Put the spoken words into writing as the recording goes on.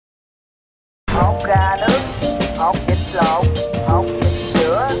hột gà nướng, hột vịt lộn, hột vịt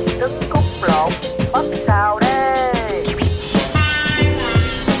sữa, trứng cút lộn, mắm xào đây.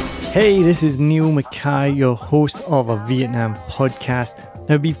 Hey, this is Neil Mackay, your host of a Vietnam podcast.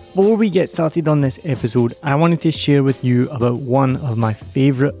 Now, before we get started on this episode, I wanted to share with you about one of my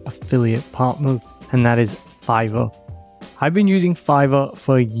favourite affiliate partners, and that is Fiverr. I've been using Fiverr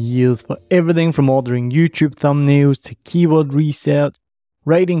for years for everything from ordering YouTube thumbnails to keyword research,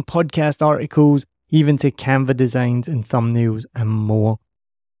 writing podcast articles, even to Canva designs and thumbnails and more.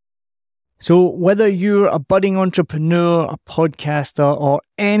 So whether you're a budding entrepreneur, a podcaster, or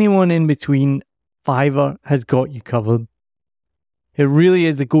anyone in between, Fiverr has got you covered. It really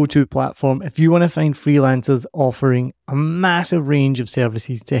is the go-to platform if you want to find freelancers offering a massive range of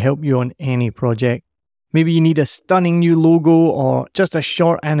services to help you on any project. Maybe you need a stunning new logo or just a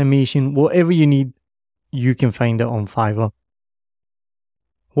short animation, whatever you need, you can find it on Fiverr.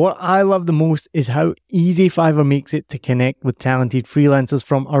 What I love the most is how easy Fiverr makes it to connect with talented freelancers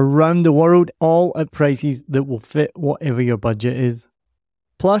from around the world, all at prices that will fit whatever your budget is.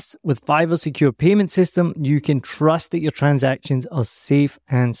 Plus, with Fiverr's secure payment system, you can trust that your transactions are safe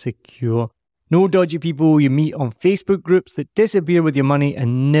and secure. No dodgy people you meet on Facebook groups that disappear with your money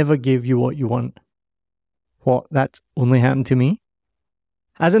and never give you what you want. What, that's only happened to me?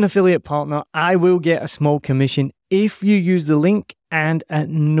 As an affiliate partner, I will get a small commission if you use the link and at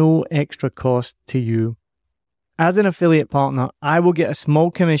no extra cost to you. As an affiliate partner, I will get a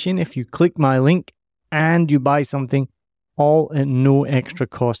small commission if you click my link and you buy something, all at no extra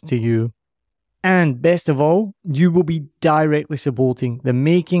cost to you. And best of all, you will be directly supporting the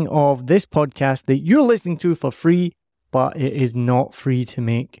making of this podcast that you're listening to for free, but it is not free to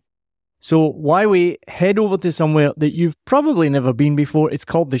make. So why wait? Head over to somewhere that you've probably never been before. It's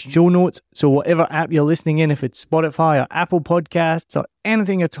called the show notes. So whatever app you're listening in, if it's Spotify or Apple Podcasts or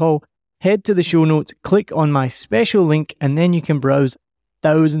anything at all, head to the show notes, click on my special link, and then you can browse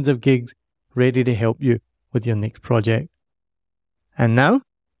thousands of gigs ready to help you with your next project. And now,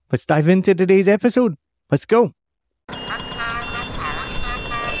 let's dive into today's episode. Let's go.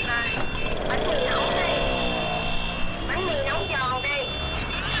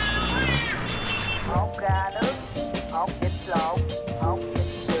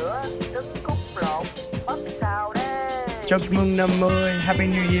 Chúc mừng năm mới, Happy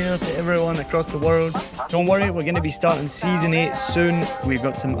New Year to everyone across the world. Don't worry, we're going to be starting season 8 soon. We've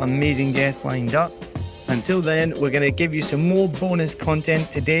got some amazing guests lined up. Until then, we're going to give you some more bonus content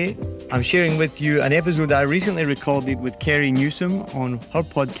today. I'm sharing with you an episode I recently recorded with Kerry Newsome on her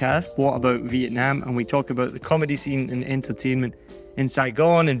podcast, What About Vietnam? And we talk about the comedy scene and entertainment in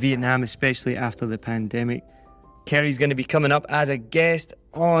Saigon and Vietnam, especially after the pandemic. Kerry's going to be coming up as a guest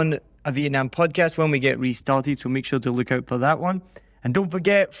on a Vietnam podcast when we get restarted, so make sure to look out for that one. And don't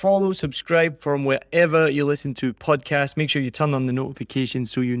forget, follow, subscribe from wherever you listen to podcasts. Make sure you turn on the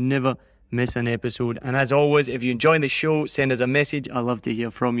notifications so you never miss an episode. And as always, if you enjoy the show, send us a message. I love to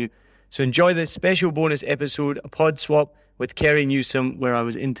hear from you. So enjoy this special bonus episode, a pod swap with Kerry Newsome, where I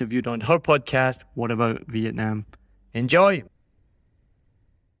was interviewed on her podcast, What About Vietnam? Enjoy!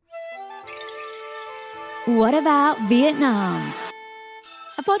 What About Vietnam?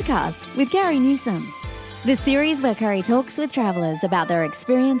 A podcast with Kerry Newsome. The series where Kerry talks with travellers about their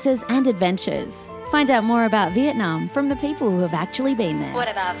experiences and adventures. Find out more about Vietnam from the people who have actually been there. What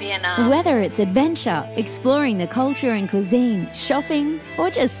about Vietnam? Whether it's adventure, exploring the culture and cuisine, shopping, or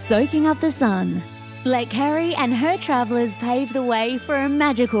just soaking up the sun. Let Kerry and her travellers pave the way for a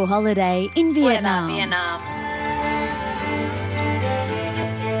magical holiday in Vietnam. What about Vietnam?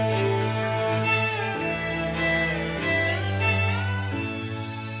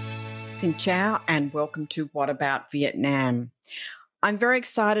 Xin chào and welcome to What About Vietnam? I'm very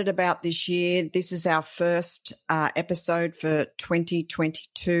excited about this year. This is our first episode for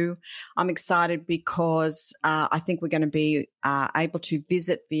 2022. I'm excited because I think we're going to be able to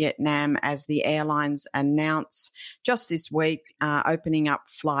visit Vietnam as the airlines announce just this week opening up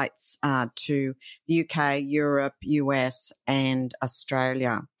flights to the UK, Europe, US and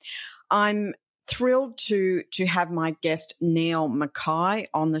Australia. I'm thrilled to have my guest Neil Mackay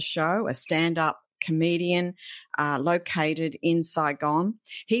on the show, a stand-up comedian located in Saigon.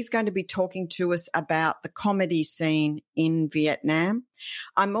 He's going to be talking to us about the comedy scene in Vietnam.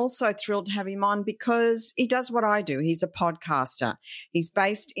 I'm also thrilled to have him on because he does what I do. He's a podcaster. He's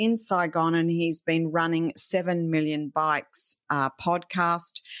based in Saigon and he's been running 7 Million Bikes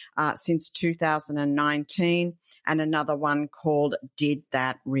podcast since 2019. And another one called Did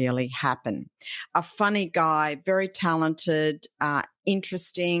That Really Happen? A funny guy, very talented,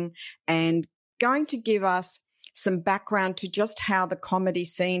 interesting, and going to give us some background to just how the comedy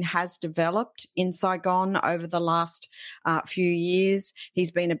scene has developed in Saigon over the last few years.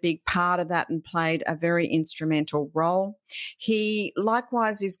 He's been a big part of that and played a very instrumental role. He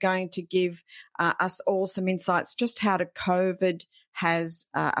likewise is going to give us all some insights just how COVID has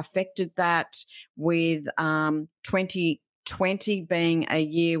affected that, with 2020 being a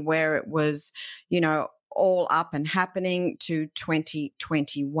year where it was, all up and happening, to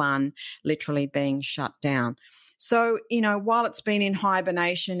 2021 literally being shut down. So, while it's been in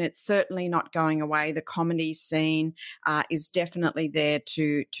hibernation, it's certainly not going away. The comedy scene is definitely there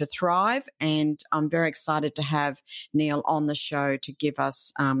to thrive. And I'm very excited to have Neil on the show to give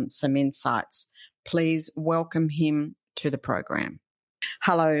us some insights. Please welcome him to the program.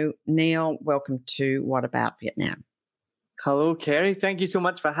 Hello, Neil. Welcome to What About Vietnam? Hello, Kerry. Thank you so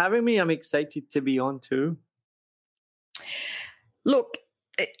much for having me. I'm excited to be on too. Look,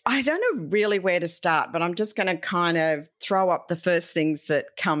 I don't know really where to start, but I'm just going to kind of throw up the first things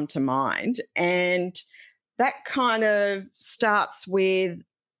that come to mind. And that kind of starts with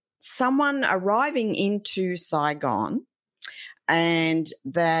someone arriving into Saigon, and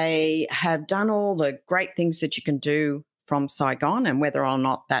they have done all the great things that you can do from Saigon, and whether or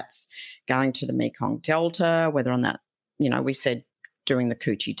not that's going to the Mekong Delta, whether or not, we said doing the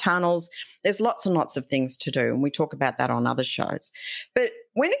Cu Chi tunnels. There's lots and lots of things to do, and we talk about that on other shows. But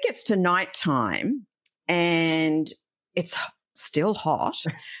when it gets to nighttime and it's still hot,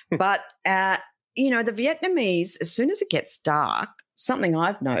 but, the Vietnamese, as soon as it gets dark, something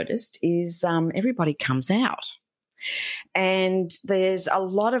I've noticed is everybody comes out. And there's a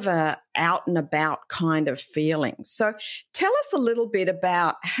lot of a out and about kind of feeling. So tell us a little bit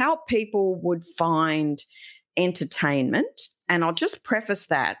about how people would find entertainment. And I'll just preface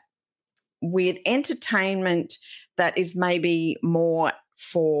that with entertainment that is maybe more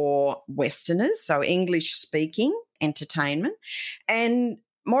for Westerners, so English-speaking entertainment, and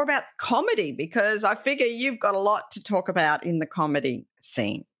more about comedy, because I figure you've got a lot to talk about in the comedy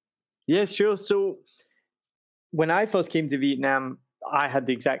scene. Yeah, sure. So when I first came to Vietnam, I had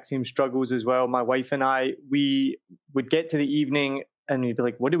the exact same struggles as well. My wife and I, we would get to the evening and we'd be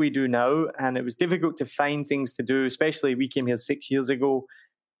like, what do we do now? And it was difficult to find things to do, especially we came here 6 years ago.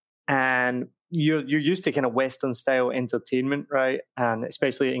 And you're used to kind of Western style entertainment, right? And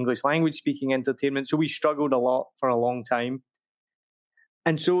especially English language speaking entertainment. So we struggled a lot for a long time.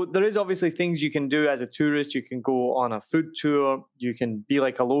 And so there is obviously things you can do as a tourist. You can go on a food tour. You can be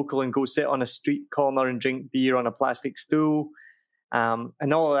like a local and go sit on a street corner and drink beer on a plastic stool.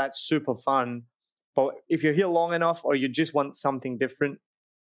 And all of that's super fun. But if you're here long enough or you just want something different,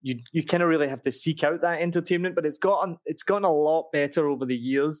 you kind of really have to seek out that entertainment. But it's gotten a lot better over the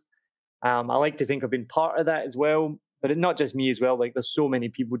years. I like to think I've been part of that as well. But not just me as well. Like there's so many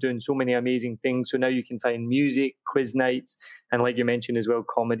people doing so many amazing things. So now you can find music, quiz nights, and like you mentioned as well,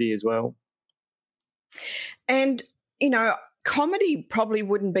 comedy as well. And, comedy probably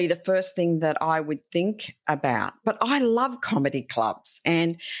wouldn't be the first thing that I would think about, but I love comedy clubs.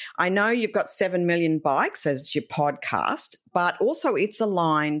 And I know you've got 7 Million Bikes as your podcast, but also it's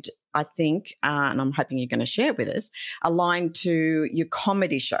aligned, I think, and I'm hoping you're going to share with us, aligned to your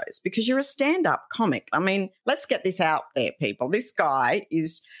comedy shows, because you're a stand-up comic. I mean, let's get this out there, people. This guy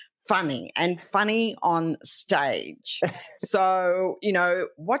is funny and funny on stage. So,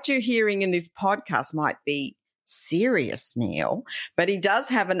 what you're hearing in this podcast might be serious, Neil, but he does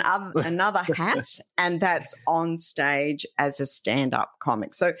have another hat, and that's on stage as a stand-up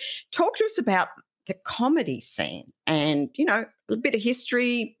comic. So talk to us about the comedy scene and, a bit of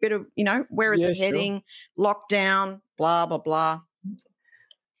history, bit of, where is it heading, lockdown, blah, blah, blah.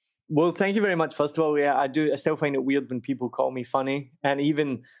 Well, thank you very much. First of all, yeah, I still find it weird when people call me funny. And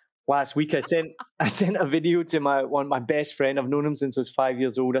even last week, I sent a video to my best friend. I've known him since I was 5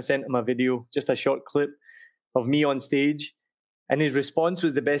 years old. I sent him a video, just a short clip of me on stage. And his response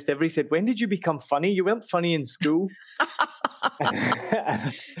was the best ever. He said, "When did you become funny? You weren't funny in school."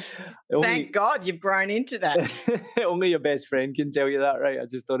 Thank God you've grown into that. Only your best friend can tell you that, right? I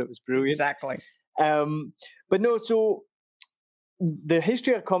just thought it was brilliant. Exactly. But no, so the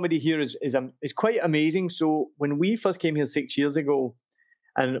history of comedy here is quite amazing. So when we first came here 6 years ago,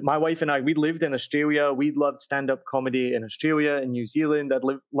 and my wife and I, we lived in Australia. We loved stand-up comedy in Australia and New Zealand. I'd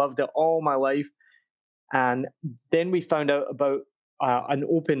loved it all my life. And then we found out about an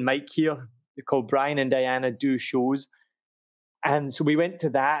open mic here called Brian and Diana Do Shows. And so we went to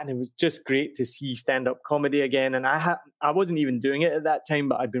that, and it was just great to see stand-up comedy again. And I wasn't even doing it at that time,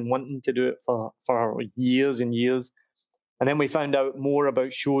 but I'd been wanting to do it for years and years. And then we found out more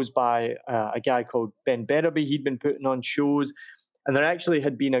about shows by a guy called Ben Berraby. He'd been putting on shows. And there actually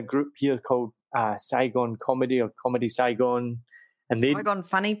had been a group here called Saigon Comedy or Comedy Saigon. And Saigon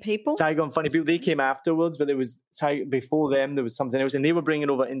Funny People? Saigon Funny People, they came afterwards, but before them, there was something else. And they were bringing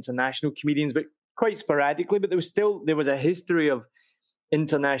over international comedians, but quite sporadically. But there was a history of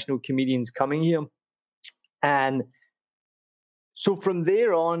international comedians coming here. And so from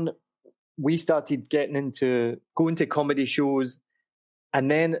there on, we started going to comedy shows. And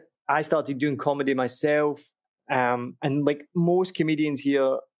then I started doing comedy myself. And like most comedians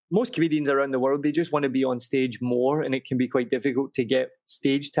around the world, they just want to be on stage more, and it can be quite difficult to get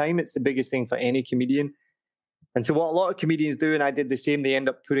stage time. It's the biggest thing for any comedian. And so what a lot of comedians do, and I did the same, they end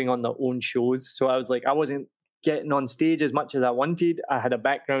up putting on their own shows. So I was like, I wasn't getting on stage as much as I wanted. I had a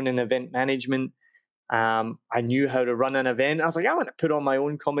background in event management. I knew how to run an event. I was like, I want to put on my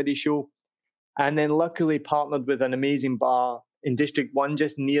own comedy show. And then luckily partnered with an amazing bar in District 1,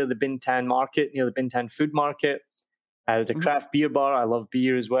 just near the Bintan market, near the Bintan food market. It was a craft beer bar. I love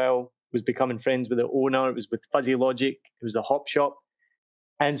beer as well. Was becoming friends with the owner. It was with Fuzzy Logic. It was a hop shop.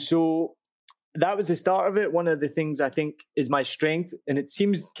 And so that was the start of it. One of the things I think is my strength, and it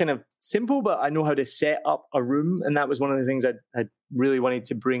seems kind of simple, but I know how to set up a room. And that was one of the things I really wanted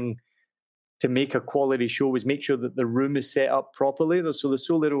to bring to make a quality show, was make sure that the room is set up properly. There's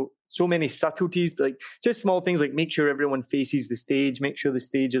so many subtleties, like just small things like make sure everyone faces the stage, make sure the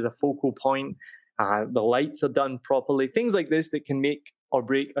stage is a focal point. The lights are done properly, things like this that can make or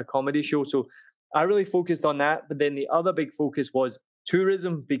break a comedy show. So I really focused on that. But then the other big focus was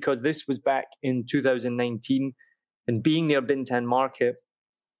tourism, because this was back in 2019. And being near Bintan Market,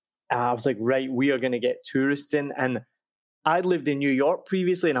 I was like, right, we are going to get tourists in. And I'd lived in New York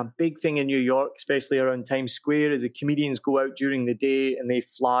previously, and a big thing in New York, especially around Times Square, is the comedians go out during the day and they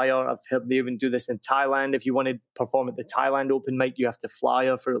flyer. I've heard they even do this in Thailand. If you want to perform at the Thailand open mic, you have to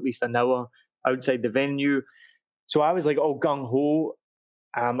flyer for at least an hour outside the venue. So I was like, oh, gung-ho.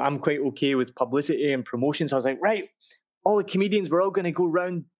 I'm quite okay with publicity and promotion. So I was like, right, all the comedians, we're all going to go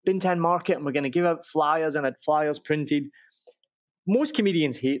around Bintan Market and we're going to give out flyers, and I had flyers printed. Most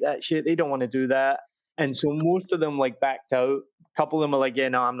comedians hate that shit. They don't want to do that. And so most of them like backed out. A couple of them were like, yeah,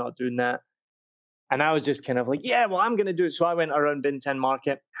 no, I'm not doing that. And I was just kind of like, yeah, well, I'm going to do it. So I went around Bintan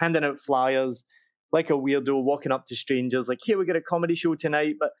Market, handing out flyers like a weirdo, walking up to strangers, like, here, we got a comedy show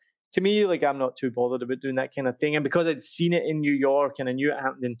tonight. But to me, like, I'm not too bothered about doing that kind of thing. And because I'd seen it in New York and I knew it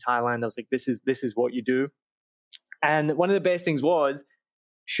happened in Thailand, I was like, this is what you do. And one of the best things was,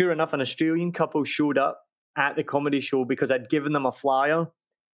 sure enough, an Australian couple showed up at the comedy show because I'd given them a flyer.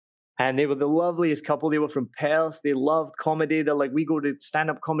 And they were the loveliest couple. They were from Perth. They loved comedy. They're like, we go to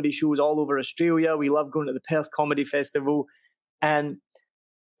stand-up comedy shows all over Australia. We love going to the Perth Comedy Festival. And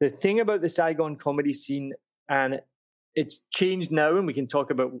the thing about the Saigon comedy scene, and it's changed now, and we can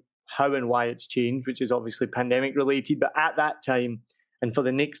talk about how and why it's changed, which is obviously pandemic related. But at that time, and for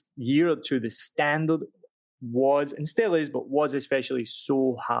the next year or two, the standard was, and still is, but was especially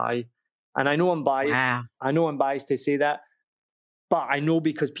so high. And I know I'm biased. Wow. I know I'm biased to say that. But I know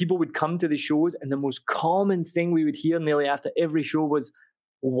because people would come to the shows, and the most common thing we would hear nearly after every show was,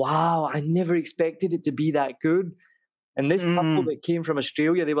 wow, I never expected it to be that good. And this couple that came from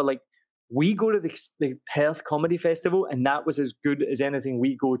Australia, they were like, we go to the Perth Comedy Festival, and that was as good as anything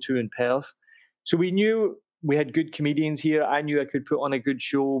we go to in Perth. So we knew we had good comedians here. I knew I could put on a good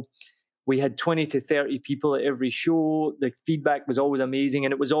show. We had 20 to 30 people at every show. The feedback was always amazing.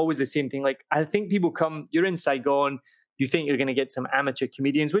 And it was always the same thing. Like, I think people come, you're in Saigon, you think you're going to get some amateur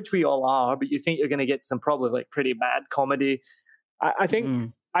comedians, which we all are, but you think you're going to get some probably like pretty bad comedy. I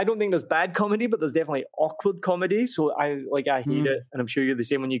think, I don't think there's bad comedy, but there's definitely awkward comedy. So I hate it. And I'm sure you're the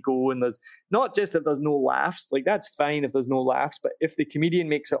same when you go, and there's not just that there's no laughs, like that's fine if there's no laughs, but if the comedian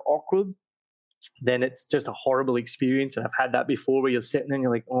makes it awkward, then it's just a horrible experience. And I've had that before, where you're sitting there and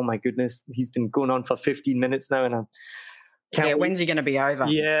you're like, oh my goodness, he's been going on for 15 minutes now. And I can't wait. When's he going to be over?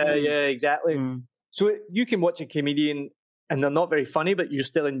 Yeah, exactly. So you can watch a comedian and they're not very funny, but you're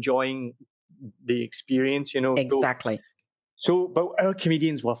still enjoying the experience, you know? Exactly. So, but our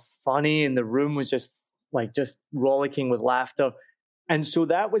comedians were funny, and the room was just rollicking with laughter. And so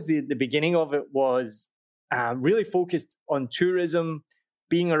that was the beginning of it, was really focused on tourism,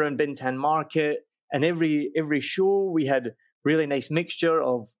 being around Bintan Market. And every show we had really nice mixture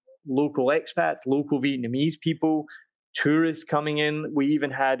of local expats, local Vietnamese people, tourists coming in. We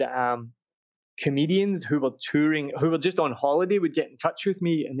even had comedians who were touring, who were just on holiday, would get in touch with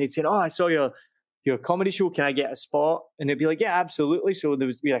me, and they'd say, oh, I saw your comedy show, can I get a spot? And they'd be like, yeah, absolutely. So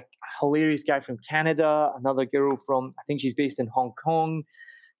we had a hilarious guy from Canada, another girl from, I think she's based in Hong Kong,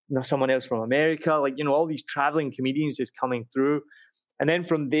 someone else from America, like, you know, all these traveling comedians just coming through. And then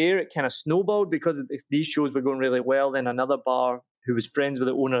from there, it kind of snowballed because these shows were going really well. Then another bar who was friends with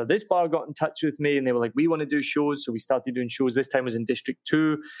the owner of this bar, got in touch with me, and they were like, we want to do shows. So we started doing shows. This time was in District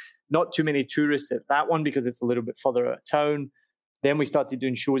 2. Not too many tourists at that one because it's a little bit further out of town. Then we started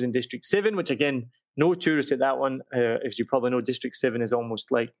doing shows in District 7, which again, no tourists at that one. As you probably know, District 7 is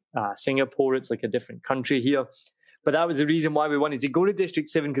almost like Singapore. It's like a different country here. But that was the reason why we wanted to go to District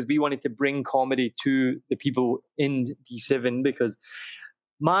 7, because we wanted to bring comedy to the people in D7, because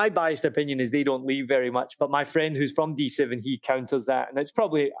my biased opinion is they don't leave very much. But my friend who's from D7, he counters that. And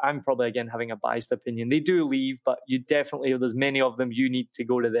I'm probably again having a biased opinion. They do leave, but there's many of them, you need to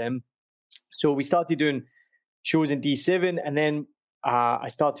go to them. So we started doing shows in D7, and then I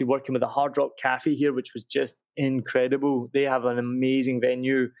started working with the Hard Rock Cafe here, which was just incredible. They have an amazing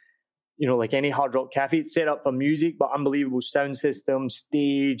venue. Like any Hard Rock Cafe, it's set up for music, but unbelievable sound system,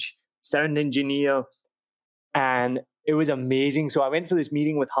 stage, sound engineer. And it was amazing. So I went for this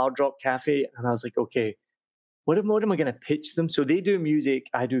meeting with Hard Rock Cafe, and I was like, okay, what am I going to pitch them? So they do music,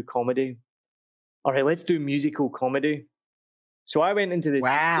 I do comedy. All right, let's do musical comedy. So I went into this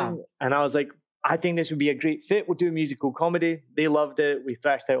meeting, and I was like, I think this would be a great fit. We'll do musical comedy. They loved it. We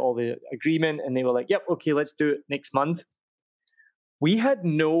thrashed out all the agreement, and they were like, yep, okay, let's do it next month. We had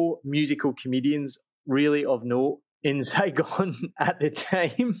no musical comedians really of note in Saigon at the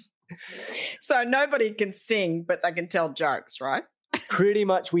time. So nobody can sing, but they can tell jokes, right? Pretty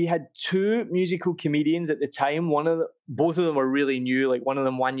much. We had 2 musical comedians at the time. Both of them were really new. Like one of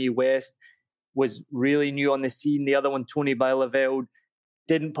them, Wanye West, was really new on the scene. The other one, Tony Bailaveld,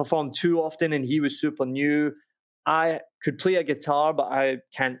 didn't perform too often, and he was super new. I could play a guitar, but I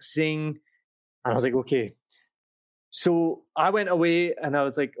can't sing. And I was like, okay. So I went away, and I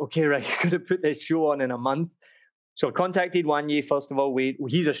was like, okay, right, I'm going to put this show on in a month. So I contacted Wanye, first of all.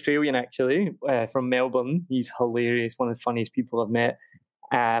 He's Australian, actually, from Melbourne. He's hilarious, one of the funniest people I've met.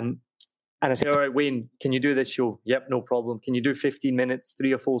 And I said, all right, Wayne, can you do this show? Yep, no problem. Can you do 15 minutes,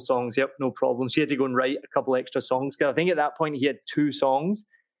 3 or 4 songs? Yep, no problem. So he had to go and write a couple extra songs, because I think at that point he had 2 songs.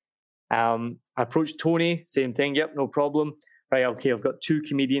 I approached Tony, same thing. Yep, no problem. Right, okay, I've got 2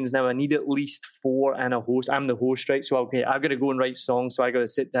 comedians now. I need at least 4 and a host. I'm the host, right? So, okay, I've got to go and write songs. So I got to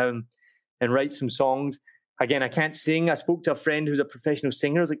sit down and write some songs. Again, I can't sing. I spoke to a friend who's a professional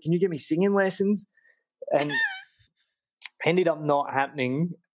singer. I was like, can you give me singing lessons? And ended up not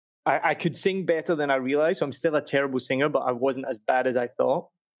happening. I could sing better than I realized. So I'm still a terrible singer, but I wasn't as bad as I thought.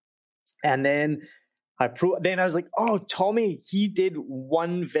 And then I was like, oh, Tommy, he did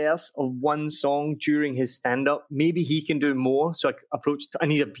 1 verse of 1 song during his stand-up. Maybe he can do more. So I approached,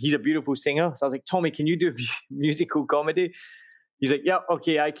 and he's a beautiful singer. So I was like, Tommy, can you do musical comedy? He's like, yeah,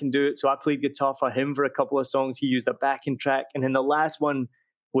 okay, I can do it. So I played guitar for him for a couple of songs. He used a backing track. And then the last one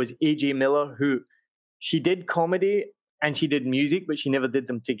was AJ Miller, who she did comedy and she did music, but she never did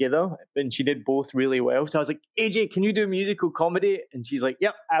them together. And she did both really well. So I was like, AJ, can you do musical comedy? And she's like,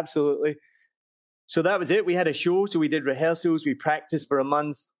 yep, absolutely. So that was it. We had a show. So we did rehearsals. We practiced for a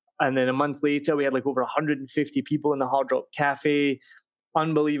month. And then a month later, we had like over 150 people in the Hard Rock Cafe.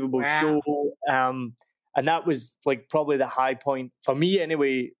 Unbelievable show. And that was like probably the high point for me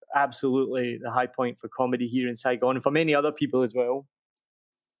anyway. Absolutely the high point for comedy here in Saigon, and for many other people as well.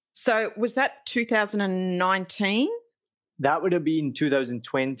 So was that 2019? That would have been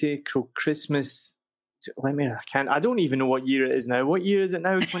 2020, Christmas. I don't even know what year it is now. What year is it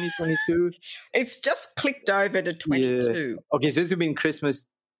now? 2022? It's just clicked over to 22. Yeah. Okay, so this would have been Christmas.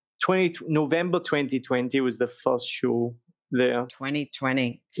 November 2020 was the first show there.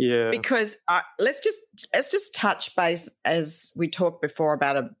 2020. Yeah. Because let's just touch base, as we talked before,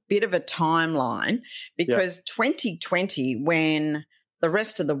 about a bit of a timeline, because 2020, when the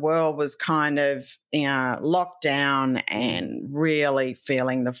rest of the world was kind of locked down and really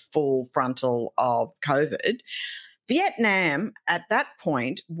feeling the full frontal of COVID, Vietnam at that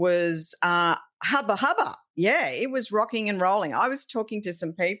point was hubba hubba. Yeah, it was rocking and rolling. I was talking to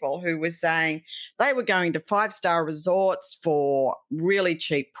some people who were saying they were going to 5-star resorts for really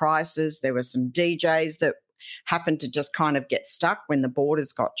cheap prices. There were some DJs that happened to just kind of get stuck when the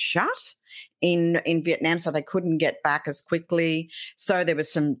borders got shut in Vietnam, so they couldn't get back as quickly. So there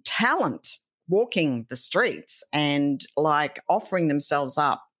was some talent walking the streets and like offering themselves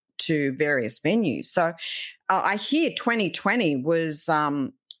up to various venues. So I hear 2020 was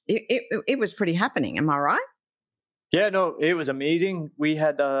it was pretty happening. Am I right? Yeah, no, it was amazing. We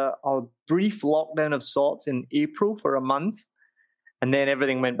had a brief lockdown of sorts in April for a month, and then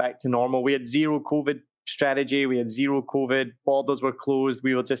everything went back to normal. We had zero COVID strategy. We had zero COVID. Borders were closed.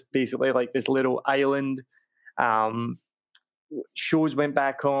 We were just basically like this little island. Shows went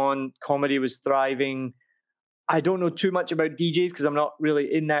back on. Comedy was thriving. I don't know too much about DJs because I'm not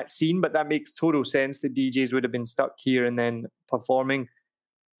really in that scene, but that makes total sense that DJs would have been stuck here and then performing.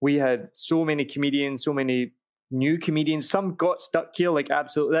 We had so many comedians, so many new comedians. Some got stuck here, like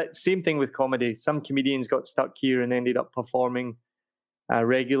absolutely. That same thing with comedy. Some comedians got stuck here and ended up performing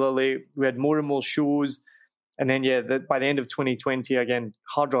regularly. We had more and more shows. And then, by the end of 2020, again,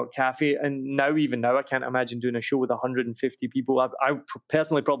 Hard Rock Cafe. And even now, I can't imagine doing a show with 150 people. I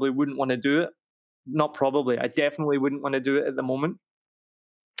personally probably wouldn't want to do it. Not probably. I definitely wouldn't want to do it at the moment.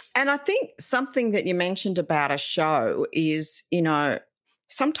 And I think something that you mentioned about a show is,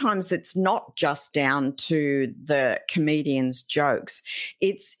 sometimes it's not just down to the comedian's jokes.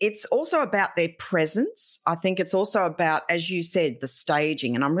 It's also about their presence. I think it's also about, as you said, the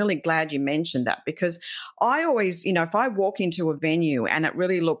staging. And I'm really glad you mentioned that, because I always, if I walk into a venue and it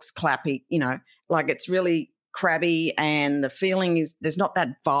really looks clappy, like it's really crabby and the feeling is there's not that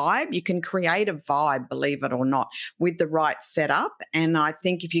vibe. You can create a vibe, believe it or not, with the right setup. And I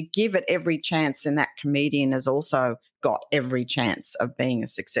think if you give it every chance, then that comedian has also got every chance of being a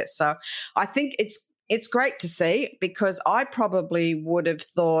success. So I think it's great to see, because I probably would have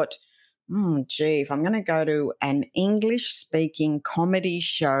thought, if I'm going to go to an English-speaking comedy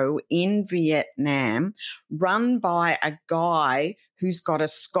show in Vietnam run by a guy who's got a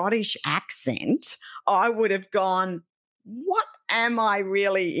Scottish accent, I would have gone, what am I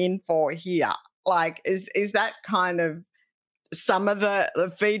really in for here? Like, is that kind of some of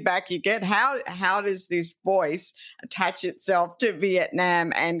the feedback you get? How does this voice attach itself to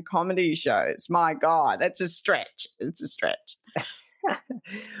Vietnam and comedy shows? My God, that's a stretch. It's a stretch.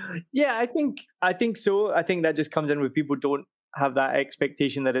 Yeah, I think so. I think that just comes in with people don't have that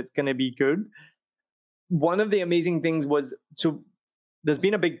expectation that it's going to be good. One of the amazing things was, so there's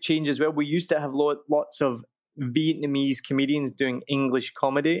been a big change as well. We used to have lots of Vietnamese comedians doing English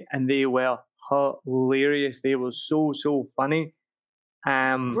comedy, and they were hilarious. They were so funny.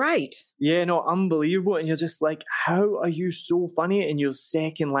 Great. Yeah, no, unbelievable. And you're just like, how are you so funny in your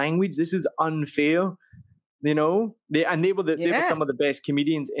second language? This is unfair. They were some of the best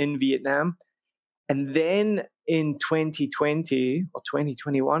comedians in Vietnam. And then in 2020 or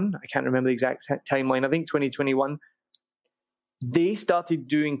 2021, I can't remember the exact timeline. I think 2021, they started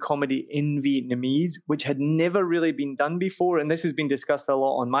doing comedy in Vietnamese, which had never really been done before. And this has been discussed a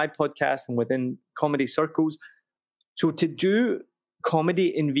lot on my podcast and within comedy circles. So to do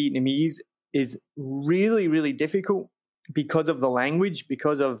comedy in Vietnamese is really, really difficult because of the language,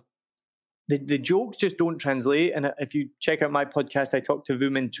 because of the jokes just don't translate. And if you check out my podcast, I talked to Vu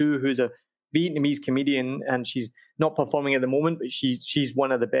Minh Tu, who's a Vietnamese comedian, and she's not performing at the moment, but she's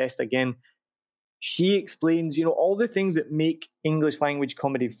one of the best again. She explains, all the things that make English language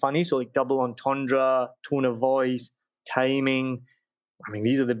comedy funny. So like double entendre, tone of voice, timing. I mean,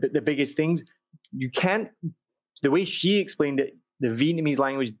 these are the biggest things. You can't, the way she explained it, the Vietnamese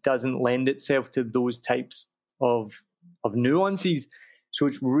language doesn't lend itself to those types of nuances. So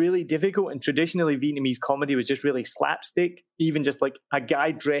it's really difficult. And traditionally, Vietnamese comedy was just really slapstick. Even just like a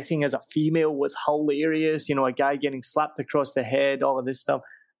guy dressing as a female was hilarious. A guy getting slapped across the head, all of this stuff.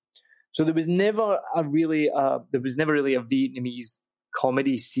 So there was never really a Vietnamese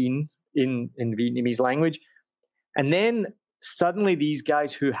comedy scene in Vietnamese language. And then suddenly these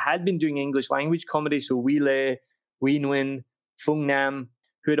guys who had been doing English language comedy, so Huy Le, Huy Nguyen, Phung Nam,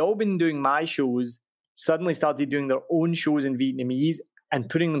 who had all been doing my shows, suddenly started doing their own shows in Vietnamese and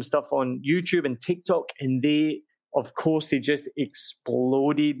putting them stuff on YouTube and TikTok. And they just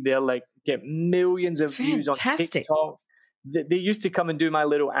exploded. They're like, get millions of views on TikTok. They used to come and do my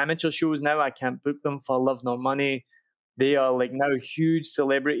little amateur shows. Now I can't book them for love nor money. They are like now huge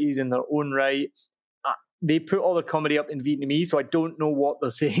celebrities in their own right. They put all their comedy up in Vietnamese, so I don't know what they're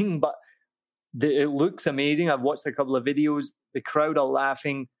saying, but it looks amazing. I've watched a couple of videos. The crowd are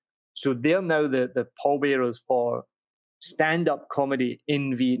laughing. So they're now the pallbearers for stand-up comedy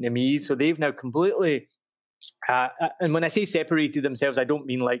in Vietnamese. So they've now completely, and when I say separated themselves, I don't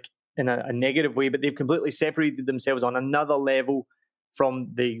mean like in a negative way, but they've completely separated themselves on another level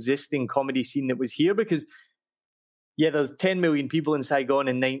from the existing comedy scene that was here. Because there's 10 million people in Saigon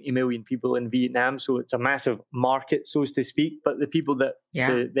and 90 million people in Vietnam. So it's a massive market, so to speak. But the people that,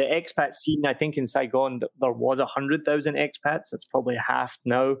 the expat scene, I think in Saigon, there was 100,000 expats. It's probably half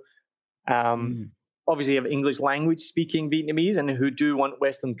now. Obviously, you have English language speaking Vietnamese and who do want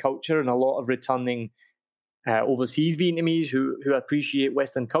Western culture, and a lot of returning overseas Vietnamese who appreciate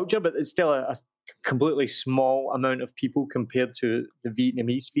Western culture, but it's still a completely small amount of people compared to the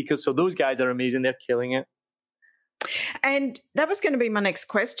Vietnamese speakers. So those guys are amazing. They're killing it. And that was going to be my next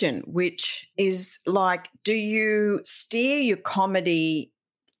question, which is like, do you steer your comedy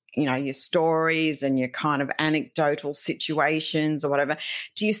your stories and your kind of anecdotal situations or whatever,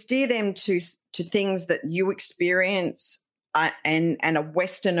 do you steer them to things that you experience and a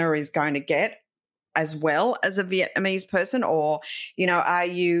Westerner is going to get as well as a Vietnamese person? Or, are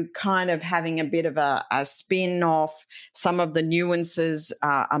you kind of having a bit of a spin off some of the nuances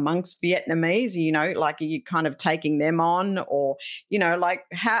amongst Vietnamese, like are you kind of taking them on, or, like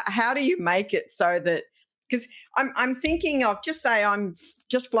how do you make it so that, because I'm thinking of, just say I'm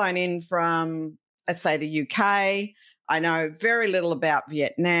just flown in from, let's say, the UK. I know very little about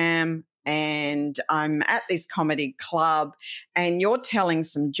Vietnam, and I'm at this comedy club and you're telling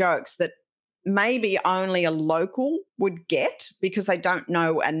some jokes that maybe only a local would get because they don't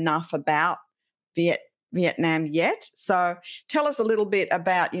know enough about Vietnam yet. So tell us a little bit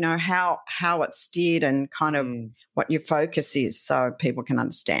about, how it's steered and kind of what your focus is so people can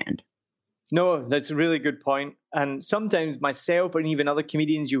understand. No, that's a really good point. And sometimes myself and even other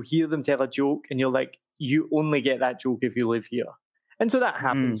comedians, you hear them tell a joke and you're like, you only get that joke if you live here. And so that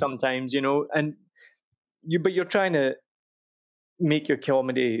happens sometimes, but you're trying to make your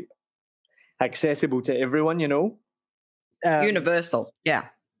comedy accessible to everyone, Universal, yeah.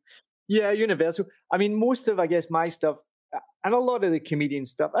 Yeah, universal. I mean, most of, I guess, my stuff and a lot of the comedian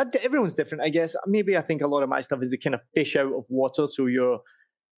stuff, everyone's different, I guess. Maybe I think a lot of my stuff is the kind of fish out of water. So you're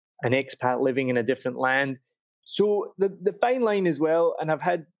an expat living in a different land. So the fine line as well, and I've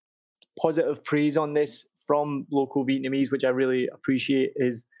had positive praise on this from local Vietnamese, which I really appreciate,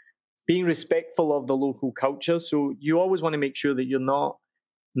 is being respectful of the local culture. So you always want to make sure that you're not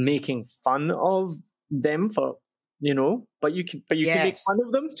making fun of them for, but you can make fun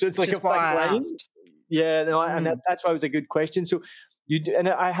of them. So it's like a fine line. Yeah, no, and that's why it was a good question. So and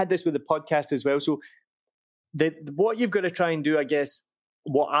I had this with the podcast as well. So what you've got to try and do, I guess,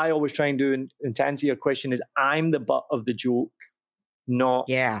 what I always try and do, and to answer your question, is I'm the butt of the joke, not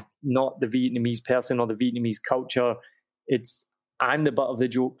the Vietnamese person or the Vietnamese culture. It's I'm the butt of the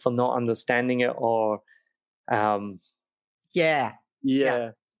joke for not understanding it, or I so get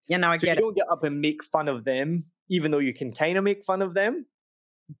it. You don't get up and make fun of them, even though you can kind of make fun of them.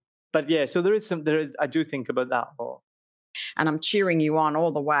 But yeah, so I do think about that more. And I'm cheering you on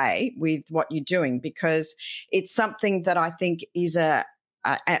all the way with what you're doing, because it's something that I think is a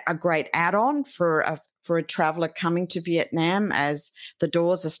great add-on for a traveller coming to Vietnam, as the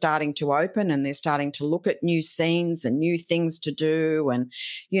doors are starting to open and they're starting to look at new scenes and new things to do. And,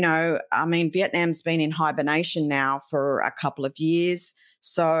 Vietnam's been in hibernation now for a couple of years.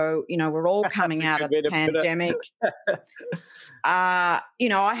 So, we're all coming out of the pandemic. I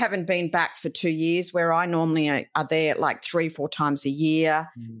haven't been back for 2 years, where I normally are there like 3-4 times a year,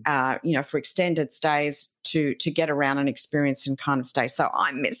 for extended stays to get around and experience and kind of stay. So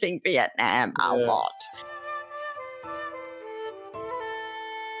I'm missing Vietnam a lot.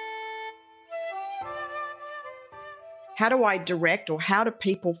 How do I direct, or how do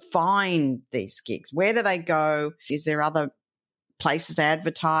people find these gigs? Where do they go? Is there other places they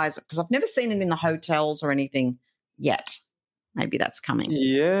advertise? Because I've never seen it in the hotels or anything yet. Maybe that's coming.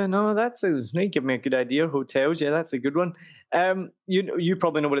 Yeah, no, you give me a good idea. Hotels, yeah, that's a good one. You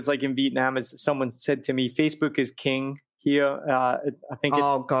probably know what it's like in Vietnam. As someone said to me, Facebook is king here. I think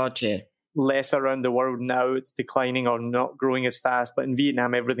it's less around the world now. It's declining or not growing as fast. But in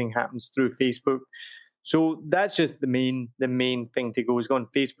Vietnam, everything happens through Facebook. So that's just the main thing to go is go on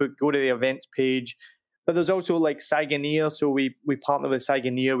Facebook, go to the events page. But there's also like Saigoneer. So we partner with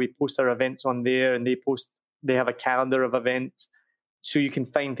Saigoneer. We post our events on there, and they have a calendar of events. So you can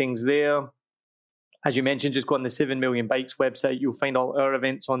find things there. As you mentioned, just go on the 7 Million Bikes website. You'll find all our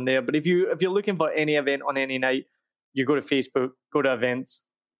events on there. But if you're looking for any event on any night, you go to Facebook, go to events,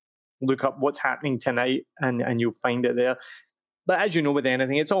 look up what's happening tonight, and you'll find it there. But as you know, with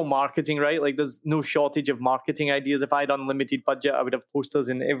anything, it's all marketing, right? Like there's no shortage of marketing ideas. If I had unlimited budget, I would have posters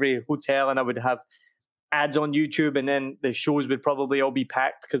in every hotel, and I would have ads on YouTube, and then the shows would probably all be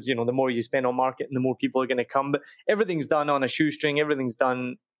packed because, the more you spend on marketing, the more people are going to come. But everything's done on a shoestring. Everything's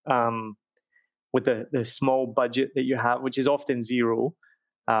done with the small budget that you have, which is often zero.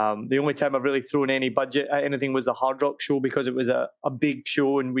 The only time I've really thrown any budget at anything was the Hard Rock show, because it was a big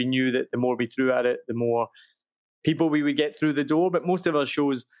show, and we knew that the more we threw at it, the more people we would get through the door. But most of our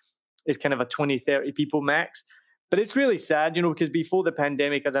shows is kind of a 20-30 people max. But it's really sad, because before the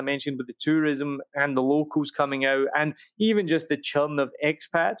pandemic, as I mentioned, with the tourism and the locals coming out, and even just the churn of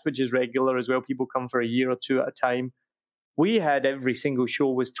expats, which is regular as well, people come for a year or two at a time. We had every single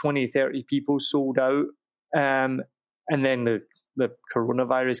show was 20-30 people sold out. And then the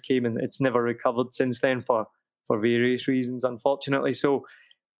coronavirus came, and it's never recovered since then for various reasons, unfortunately. So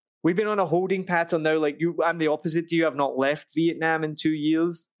we've been on a holding pattern now. Like I'm the opposite to you. I've not left Vietnam in 2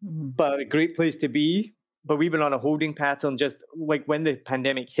 years, but a great place to be. But we've been on a holding pattern. Just like when the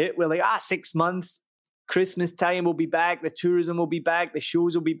pandemic hit, we're like, 6 months, Christmas time will be back. The tourism will be back. The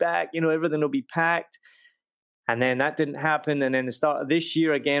shows will be back. Everything will be packed. And then that didn't happen. And then the start of this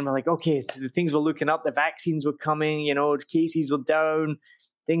year again, we're like, okay, the things were looking up. The vaccines were coming, cases were down.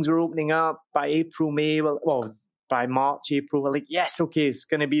 Things were opening up by April, May. Well, by March, April, we're like, yes, okay, it's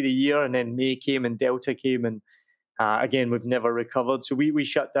going to be the year. And then May came and Delta came. And again, we've never recovered. So we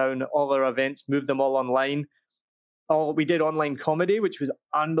shut down all our events, moved them all online. We did online comedy, which was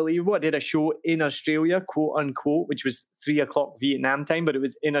unbelievable. I did a show in Australia, quote unquote, which was 3:00 Vietnam time, but it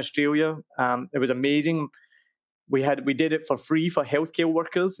was in Australia. It was amazing. We did it for free for healthcare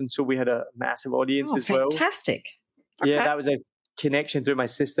workers, and so we had a massive audience as well. Fantastic! Okay. Yeah, that was a connection through my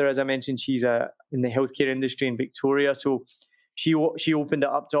sister, as I mentioned. She's in the healthcare industry in Victoria, so she opened it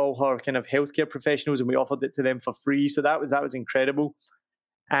up to all her kind of healthcare professionals, and we offered it to them for free. So that was incredible,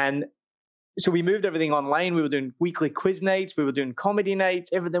 and so we moved everything online. We were doing weekly quiz nights. We were doing comedy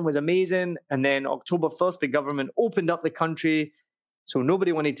nights. Everything was amazing. And then October 1st, the government opened up the country. So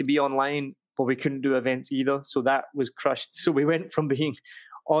nobody wanted to be online, but we couldn't do events either. So that was crushed. So we went from being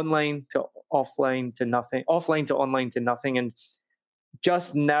online to offline to nothing, offline to online to nothing. And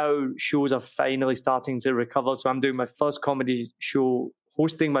just now shows are finally starting to recover. So I'm doing my first comedy show,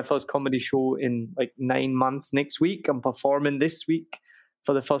 hosting my first comedy show in like 9 months next week. I'm performing this week.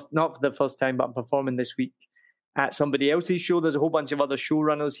 Not for the first time, but I'm performing this week at somebody else's show. There's a whole bunch of other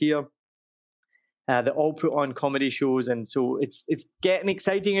showrunners here that all put on comedy shows, and so it's getting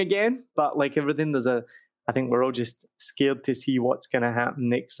exciting again. But like everything, I think we're all just scared to see what's going to happen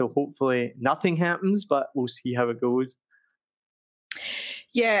next. So hopefully nothing happens, but we'll see how it goes.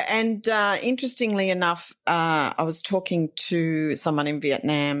 Yeah, and interestingly enough, I was talking to someone in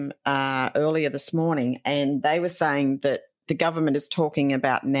Vietnam earlier this morning, and they were saying that the government is talking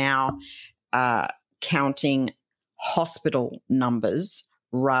about now counting hospital numbers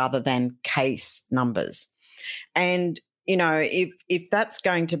rather than case numbers. And, if that's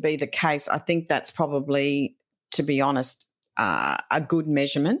going to be the case, I think that's probably, to be honest, a good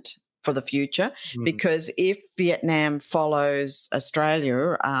measurement for the future, because if Vietnam follows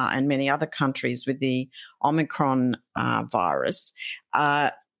Australia and many other countries with the Omicron virus,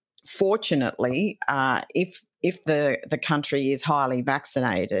 fortunately, if the country is highly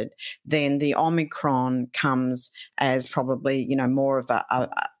vaccinated, then the Omicron comes as probably, more of a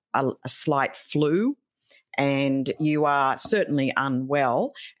slight flu, and you are certainly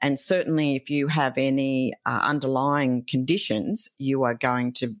unwell. And certainly if you have any underlying conditions, you are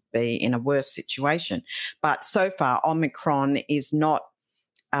going to be in a worse situation. But so far, Omicron is not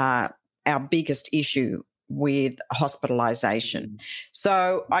our biggest issue with hospitalisation.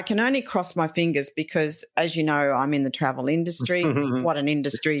 So I can only cross my fingers because, as you know, I'm in the travel industry. What an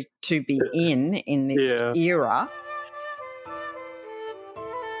industry to be in this era.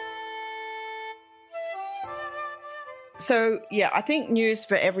 So, I think news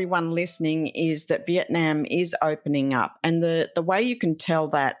for everyone listening is that Vietnam is opening up. And the way you can tell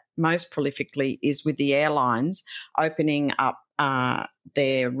that most prolifically is with the airlines opening up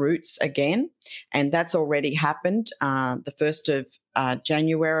their routes again. And that's already happened. The 1st of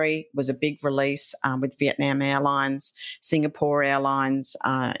January was a big release with Vietnam Airlines, Singapore Airlines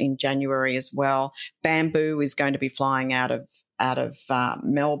in January as well. Bamboo is going to be flying out of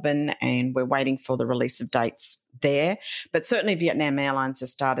Melbourne, and we're waiting for the release of dates there. But certainly Vietnam Airlines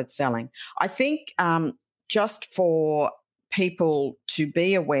has started selling. I think just for people to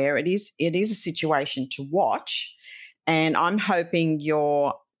be aware, it is a situation to watch. And I'm hoping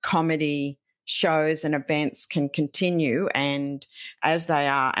your comedy shows and events can continue and as they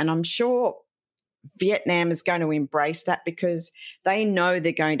are. And I'm sure Vietnam is going to embrace that because they know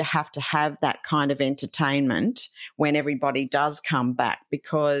they're going to have that kind of entertainment when everybody does come back,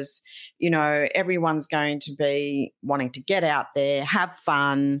 because, everyone's going to be wanting to get out there, have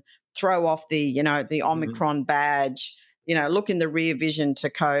fun, throw off the Omicron badge, look in the rear vision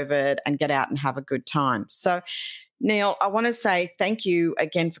to COVID and get out and have a good time. So, Neil, I want to say thank you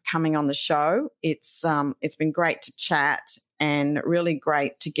again for coming on the show. It's been great to chat and really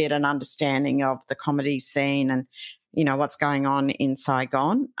great to get an understanding of the comedy scene and, what's going on in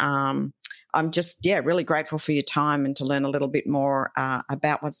Saigon. I'm just, really grateful for your time and to learn a little bit more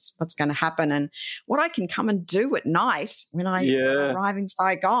about what's going to happen and what I can come and do at night when I arrive in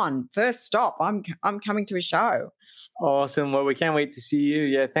Saigon. First stop, I'm coming to a show. Awesome. Well, we can't wait to see you.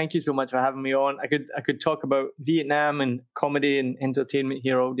 Yeah, thank you so much for having me on. I could talk about Vietnam and comedy and entertainment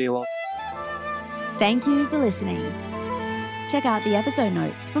here all day long. Thank you for listening. Check out the episode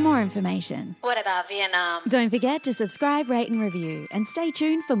notes for more information. What about Vietnam? Don't forget to subscribe, rate and review, and stay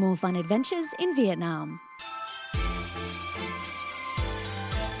tuned for more fun adventures in Vietnam.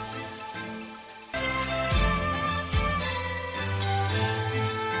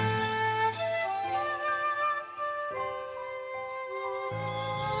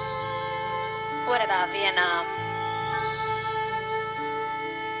 What about Vietnam?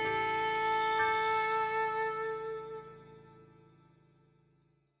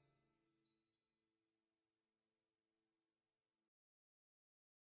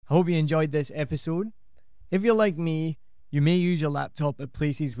 I hope you enjoyed this episode. If you're like me, you may use your laptop at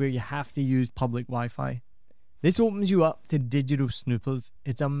places where you have to use public Wi-Fi. This opens you up to digital snoopers.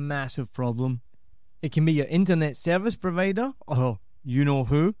 It's a massive problem. It can be your internet service provider, or you know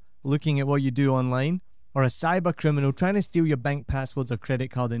who, looking at what you do online, or a cyber criminal trying to steal your bank passwords or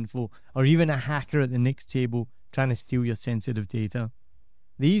credit card info, or even a hacker at the next table trying to steal your sensitive data.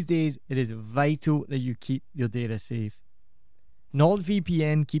 These days, it is vital that you keep your data safe.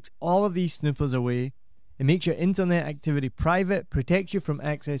 NordVPN keeps all of these snoopers away. It makes your internet activity private, protects you from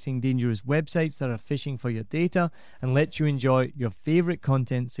accessing dangerous websites that are phishing for your data, and lets you enjoy your favorite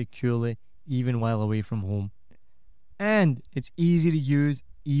content securely, even while away from home. And it's easy to use,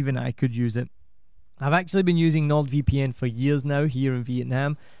 even I could use it. I've actually been using NordVPN for years now here in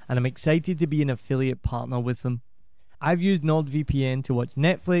Vietnam, and I'm excited to be an affiliate partner with them. I've used NordVPN to watch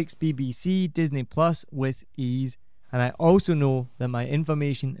Netflix, BBC, Disney Plus with ease, and I also know that my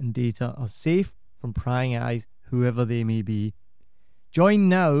information and data are safe from prying eyes, whoever they may be. Join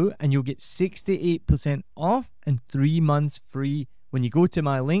now and you'll get 68% off and 3 months free when you go to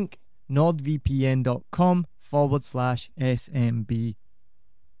my link, nordvpn.com/SMB.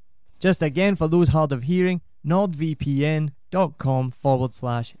 Just again, for those hard of hearing,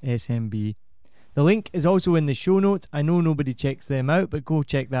 nordvpn.com/SMB. The link is also in the show notes. I know nobody checks them out, but go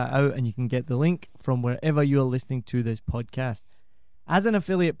check that out and you can get the link from wherever you are listening to this podcast. As an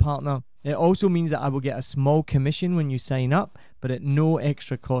affiliate partner, it also means that I will get a small commission when you sign up, but at no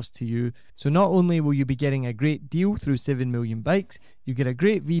extra cost to you. So not only will you be getting a great deal through 7 Million Bikes, you get a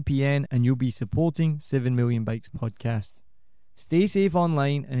great VPN and you'll be supporting 7 Million Bikes podcast. Stay safe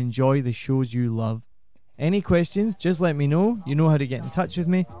online and enjoy the shows you love. Any questions, just let me know. You know how to get in touch with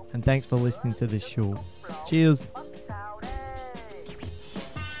me. And thanks for listening to this show. Cheers.